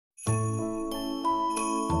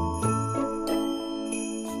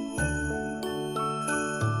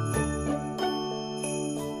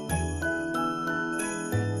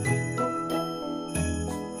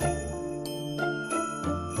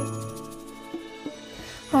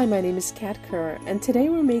Hi, my name is Kat Kerr, and today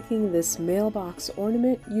we're making this mailbox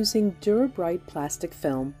ornament using Dura-Bright plastic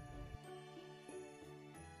film.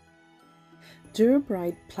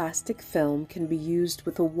 Dura-Bright plastic film can be used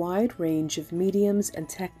with a wide range of mediums and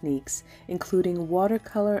techniques, including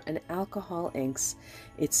watercolor and alcohol inks.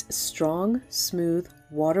 It's strong, smooth,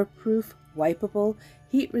 waterproof, wipeable,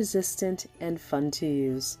 heat-resistant, and fun to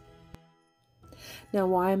use. Now,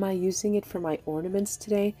 why am I using it for my ornaments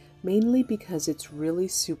today? Mainly because it's really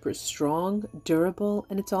super strong, durable,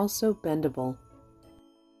 and it's also bendable.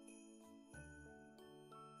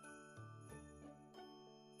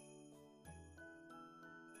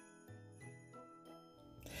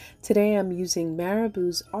 Today I'm using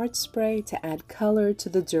Marabu's Art Spray to add color to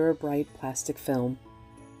the Dura-Bright plastic film.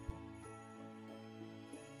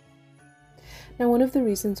 Now, one of the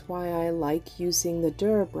reasons why I like using the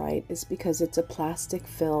Dura-Bright is because it's a plastic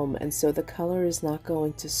film, and so the color is not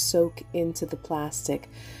going to soak into the plastic,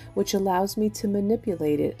 which allows me to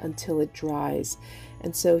manipulate it until it dries.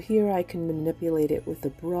 And so here I can manipulate it with a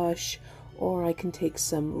brush, or I can take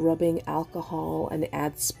some rubbing alcohol and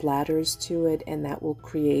add splatters to it, and that will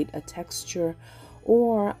create a texture.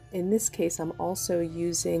 Or in this case, I'm also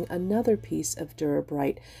using another piece of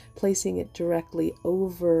Dura-Bright, placing it directly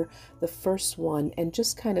over the first one and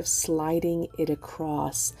just kind of sliding it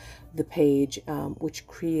across the page, which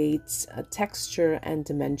creates a texture and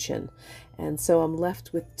dimension. And so I'm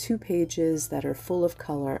left with two pages that are full of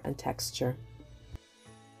color and texture.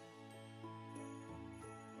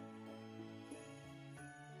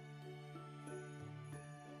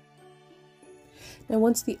 Now,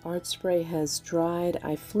 once the art spray has dried,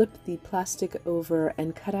 I flip the plastic over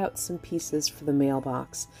and cut out some pieces for the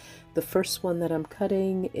mailbox. The first one that I'm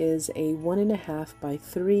cutting is a 1.5 by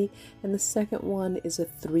 3, and the second one is a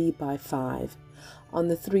 3 by 5. On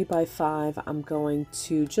the 3 by 5, I'm going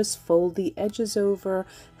to just fold the edges over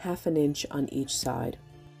 1/2 inch on each side.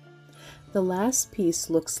 The last piece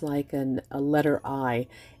looks like a letter I,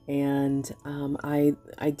 and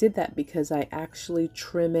I did that because I actually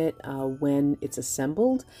trim it when it's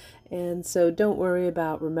assembled, and so don't worry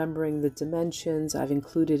about remembering the dimensions. I've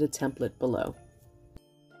included a template below.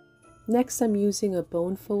 Next, I'm using a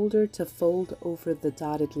bone folder to fold over the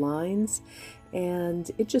dotted lines, and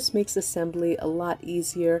it just makes assembly a lot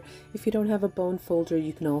easier. If you don't have a bone folder,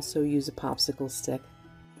 you can also use a popsicle stick.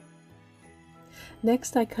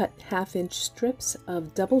 Next, I cut 1/2 inch strips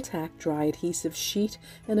of double tack dry adhesive sheet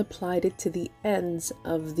and applied it to the ends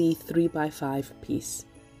of the 3 by 5 piece.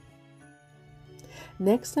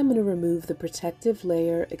 Next, I'm going to remove the protective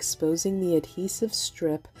layer, exposing the adhesive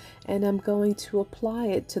strip, and I'm going to apply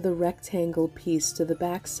it to the rectangle piece, to the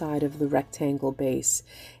back side of the rectangle base.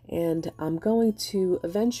 And I'm going to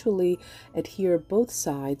eventually adhere both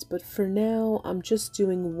sides, but for now I'm just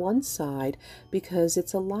doing one side because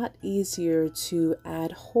it's a lot easier to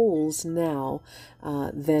add holes now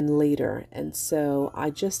than later. And so I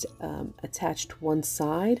just attached one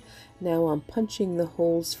side. Now I'm punching the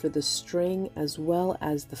holes for the string as well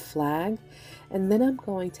as the flag, and then I'm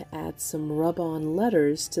going to add some rub-on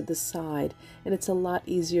letters to the side, and it's a lot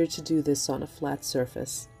easier to do this on a flat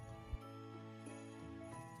surface.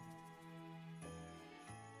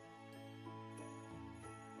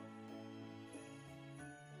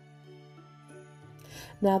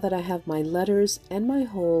 Now that I have my letters and my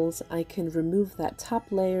holes, I can remove that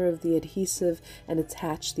top layer of the adhesive and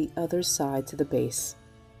attach the other side to the base.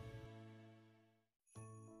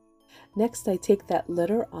 Next, I take that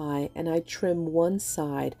letter I and I trim one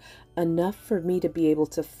side, enough for me to be able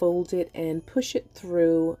to fold it and push it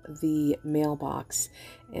through the mailbox.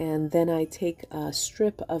 And then I take a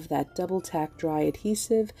strip of that double tack dry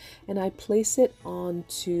adhesive and I place it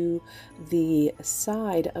onto the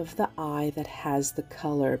side of the eye that has the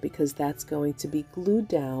color, because that's going to be glued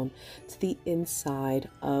down to the inside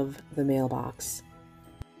of the mailbox.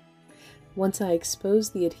 Once I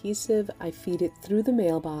expose the adhesive, I feed it through the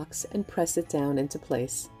mailbox and press it down into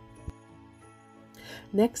place.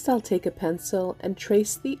 Next, I'll take a pencil and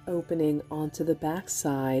trace the opening onto the back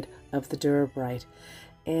side of the Dura-Bright.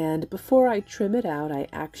 And before I trim it out, I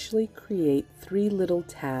actually create 3 little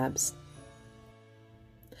tabs.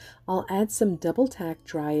 I'll add some double tack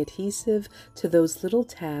dry adhesive to those little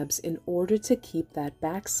tabs in order to keep that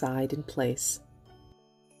back side in place.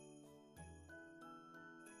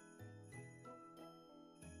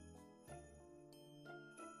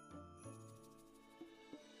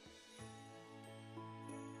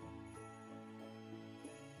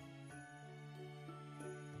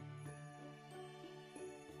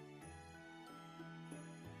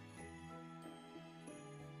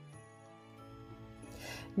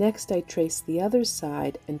 Next, I traced the other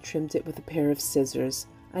side and trimmed it with a pair of scissors.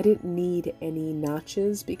 I didn't need any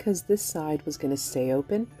notches because this side was going to stay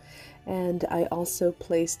open. And I also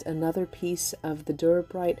placed another piece of the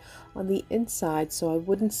Dura-Bright on the inside so I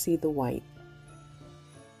wouldn't see the white.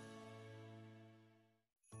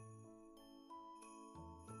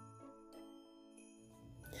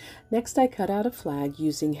 Next, I cut out a flag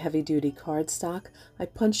using heavy-duty cardstock. I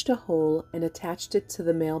punched a hole and attached it to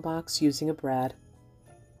the mailbox using a brad.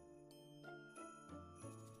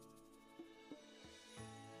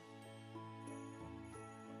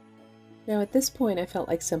 Now at this point I felt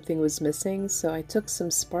like something was missing, so I took some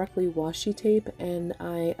sparkly washi tape and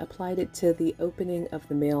I applied it to the opening of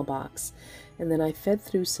the mailbox. And then I fed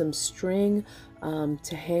through some string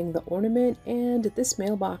to hang the ornament, and this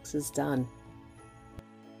mailbox is done.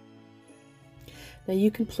 Now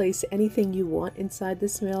you can place anything you want inside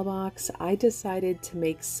this mailbox. I decided to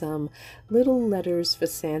make some little letters for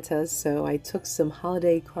Santa, so I took some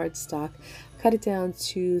holiday cardstock, cut it down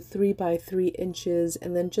to 3 by 3 inches,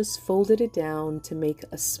 and then just folded it down to make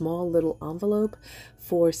a small little envelope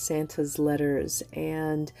for Santa's letters.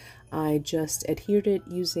 And I just adhered it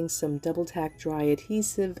using some double tack dry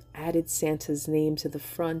adhesive, added Santa's name to the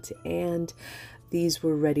front, and these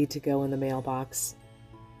were ready to go in the mailbox.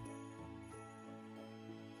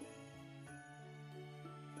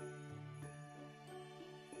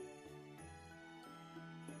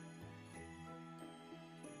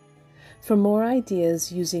 For more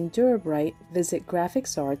ideas using Dura-Bright, visit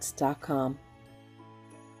graphicsarts.com.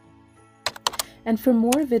 And for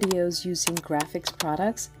more videos using graphics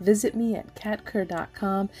products, visit me at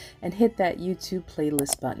catker.com and hit that YouTube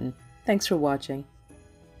playlist button. Thanks for watching.